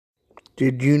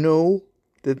Did you know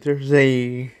that there's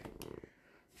a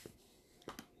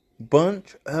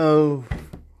bunch of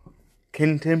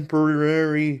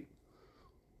contemporary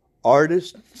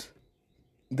artists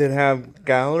that have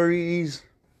galleries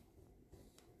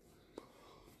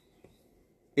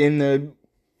in the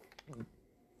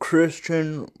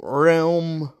Christian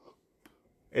realm,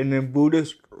 in the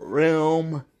Buddhist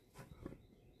realm,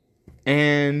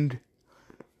 and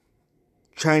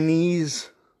Chinese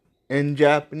and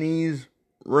Japanese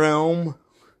realm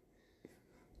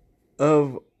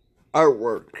of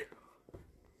artwork?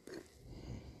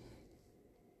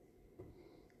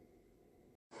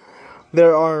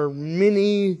 There are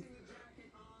many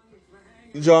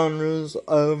genres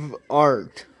of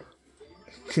art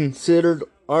considered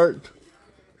art.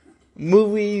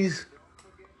 Movies,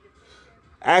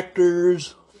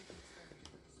 actors,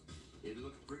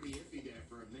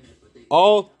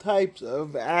 all types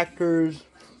of actors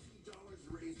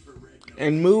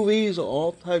and movies,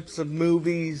 all types of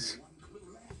movies.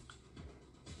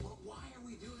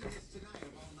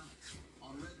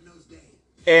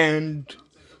 And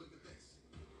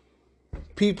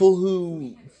people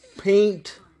who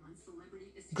paint,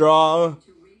 draw,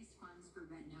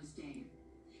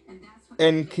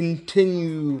 and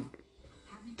continue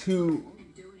to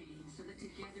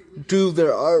do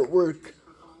their artwork.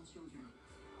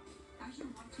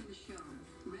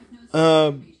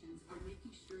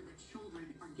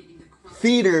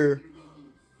 Theater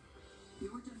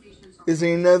is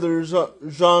another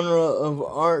genre of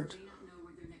art.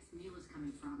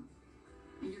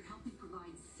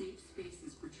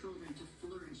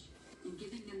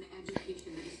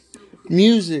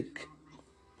 Music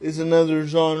is another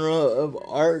genre of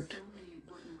art.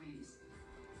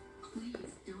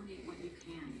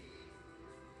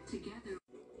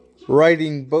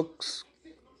 Writing books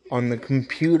on the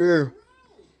computer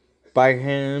by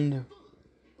hand,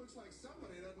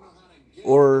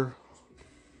 or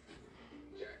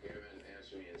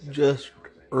just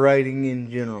writing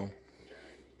in general.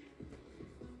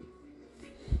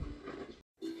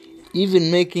 Even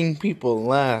making people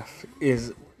laugh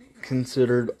is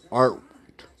considered art.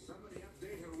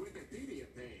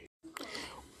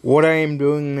 What I am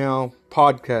doing now,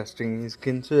 podcasting, is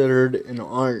considered an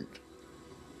art.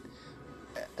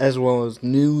 As well as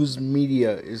news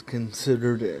media is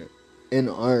considered an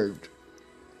art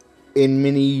in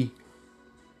many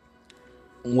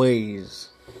ways.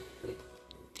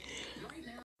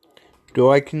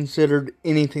 Do I consider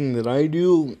anything that I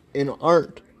do an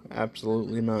art?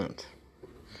 Absolutely not.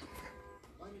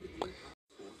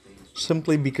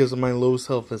 Simply because of my low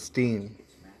self-esteem.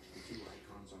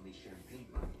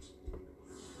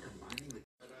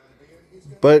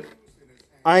 But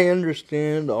I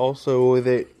understand also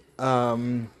that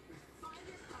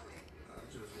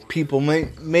people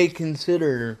may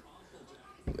consider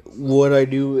what I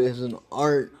do as an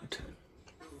art,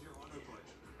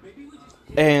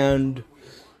 and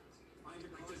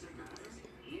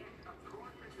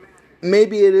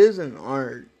maybe it is an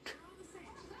art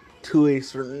to a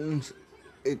certain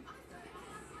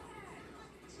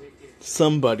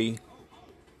somebody,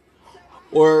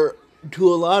 or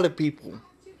to a lot of people.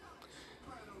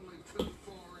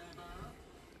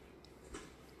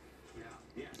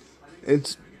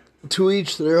 It's to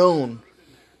each their own.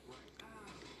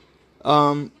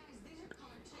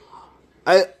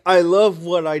 I love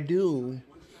what I do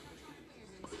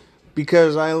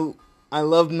because I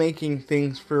love making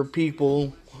things for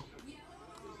people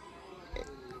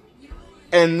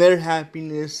and their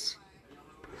happiness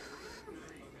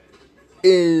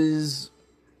is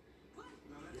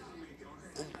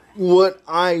what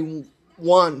I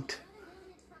want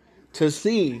to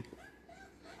see.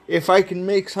 If I can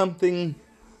make something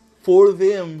for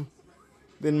them,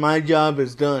 then my job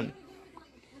is done.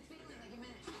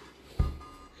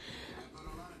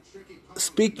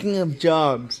 Speaking of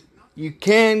jobs, you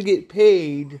can get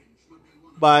paid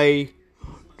by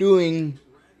doing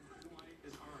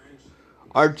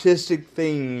artistic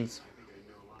things.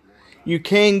 You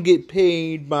can get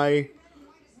paid by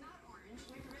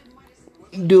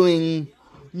doing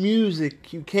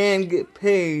music. You can get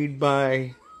paid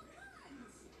by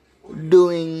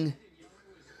doing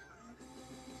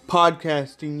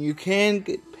podcasting. You can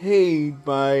get paid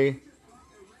by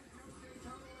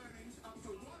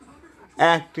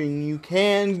acting. You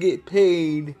can get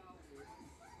paid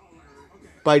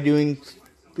by doing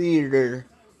theater.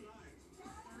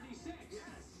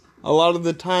 A lot of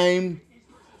the time,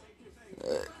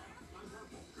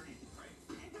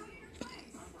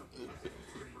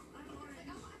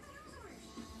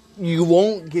 you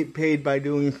won't get paid by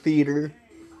doing theater.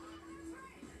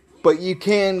 But you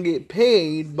can get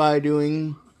paid by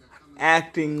doing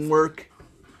acting work,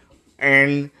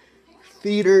 and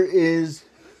theater is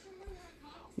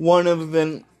one of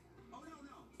the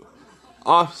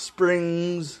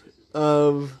offsprings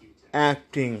of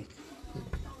acting.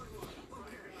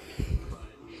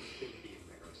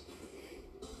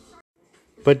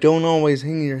 But don't always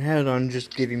hang your hat on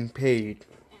just getting paid.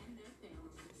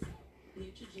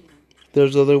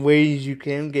 There's other ways you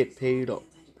can get paid.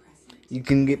 You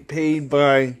can get paid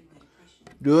by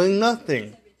doing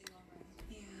nothing.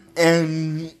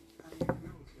 And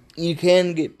you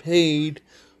can get paid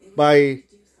by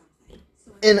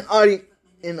an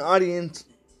audience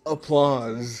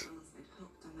applause,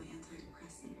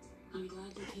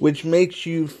 which makes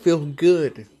you feel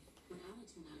good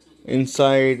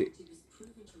inside.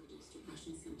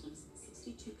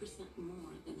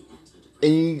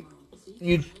 And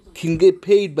you can get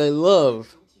paid by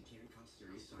love.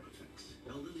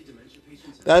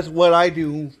 That's what I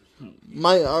do.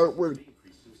 My artwork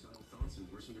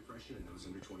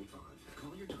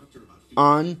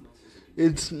on.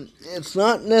 It's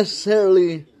not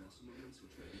necessarily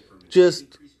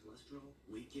just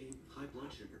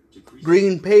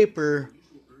green paper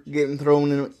getting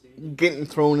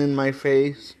thrown in my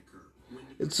face.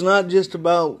 It's not just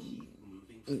about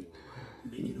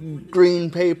green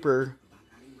paper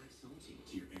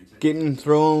getting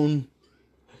thrown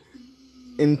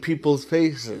in people's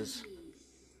faces.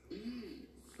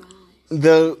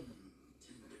 The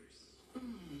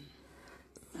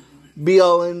be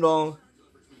all end all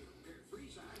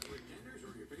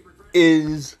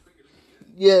is,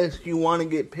 yes, you want to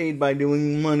get paid by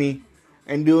doing money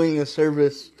and doing a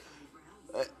service,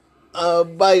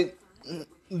 by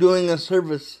doing a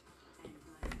service,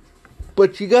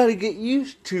 but you got to get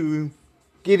used to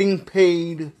getting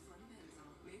paid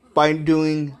by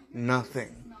doing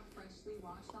nothing.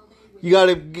 You got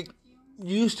to get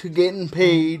used to getting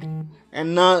paid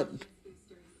and not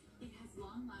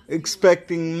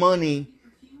expecting money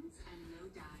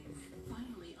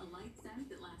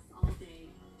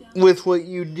with what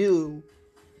you do.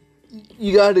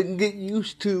 You got to get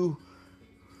used to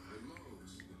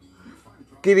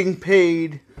getting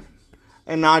paid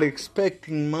and not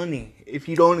expecting money. If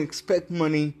you don't expect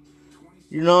money,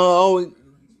 you're going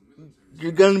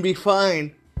to be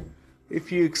fine.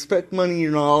 If you expect money,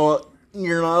 you're not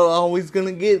always going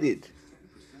to get it.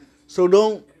 So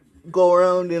don't go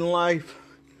around in life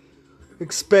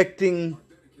expecting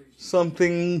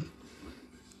something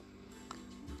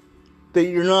that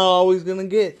you're not always going to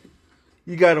get.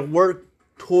 You got to work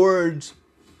towards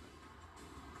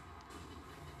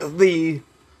the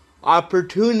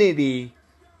opportunity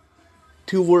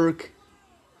to work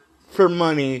for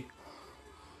money.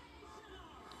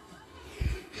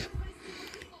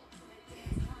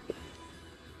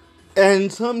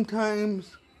 And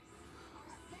sometimes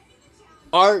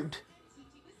art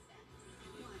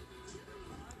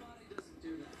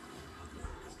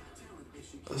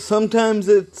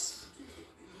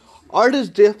is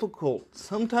difficult.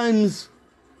 Sometimes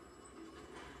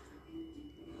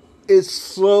it's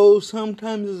slow,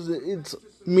 sometimes it's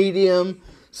medium,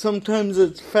 sometimes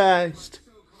it's fast,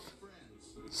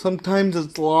 sometimes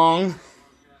it's long,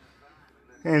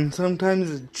 and sometimes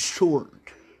it's short.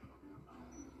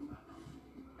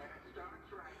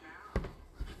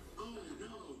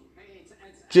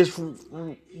 Just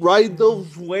ride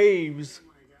those waves,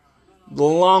 the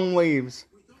long waves.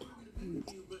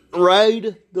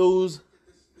 Ride those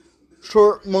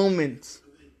short moments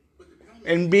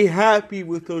and be happy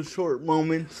with those short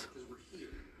moments,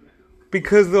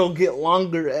 because they'll get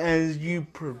longer as you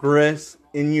progress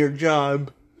in your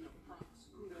job.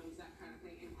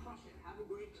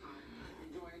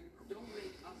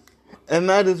 And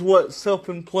that is what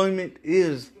self-employment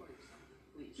is.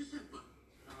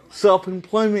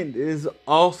 Self-employment is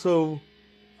also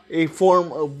a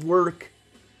form of work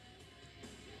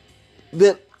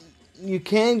that you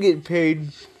can get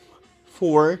paid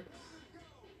for,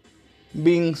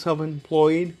 being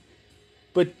self-employed,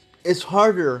 but it's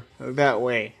harder that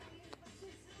way.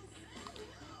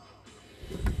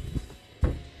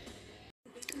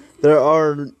 There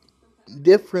are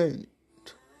different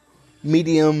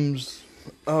mediums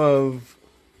of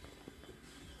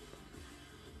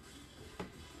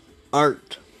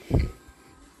art.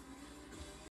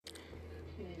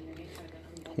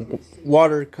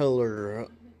 Watercolor,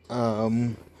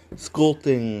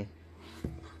 sculpting,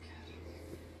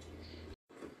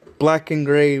 black and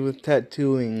gray with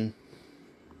tattooing,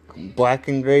 black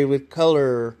and gray with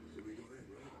color,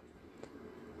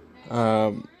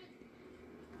 and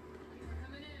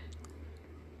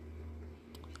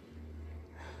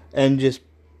just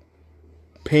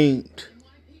paint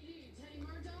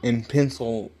and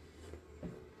pencil.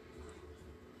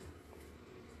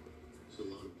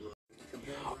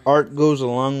 Art goes a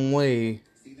long way.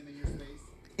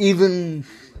 Even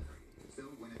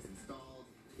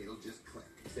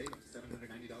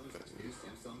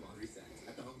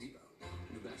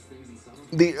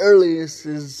the earliest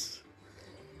is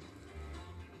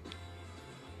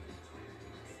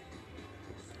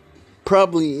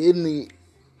probably in the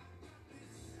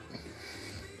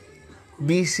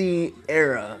BC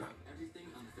era.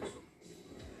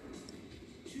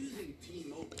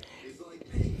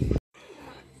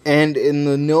 And in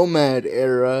the Nomad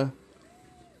era,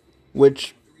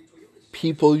 which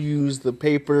people use the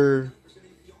paper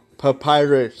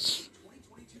papyrus.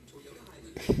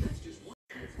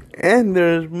 And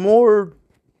there's more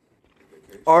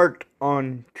art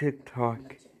on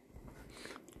TikTok.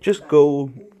 Just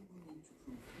go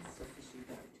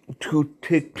to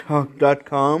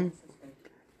TikTok.com,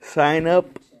 sign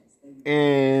up,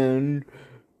 and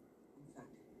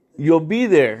you'll be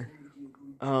there.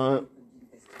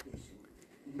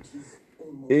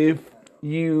 If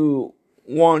you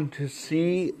want to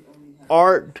see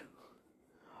art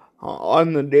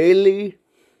on the daily,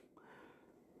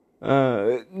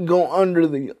 go under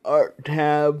the art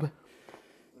tab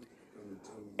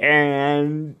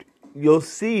and you'll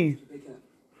see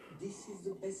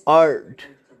art,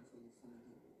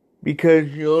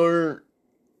 because your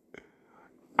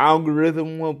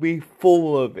algorithm will be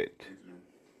full of it.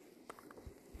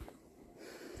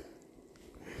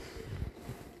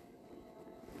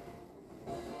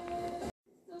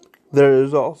 There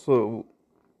is also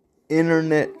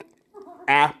internet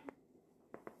app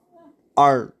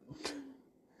art,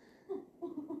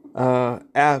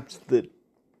 apps that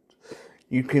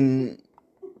you can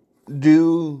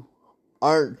do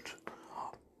art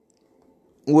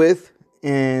with,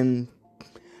 and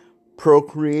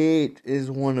Procreate is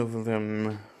one of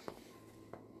them.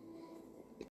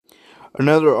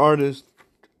 Another artist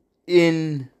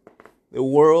in the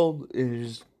world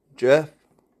is Jeffro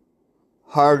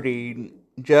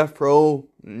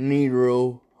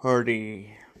Nero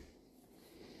Hardy.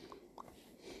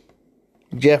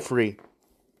 Jeffrey.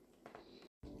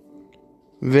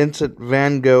 Vincent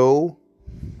van Gogh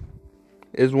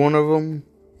is one of them.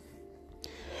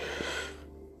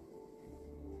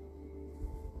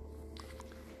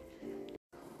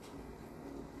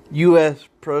 U.S.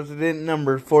 President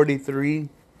number 43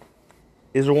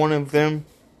 is one of them.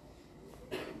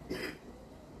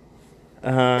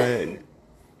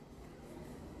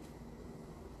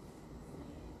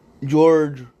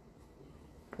 George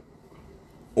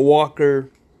Walker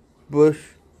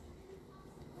Bush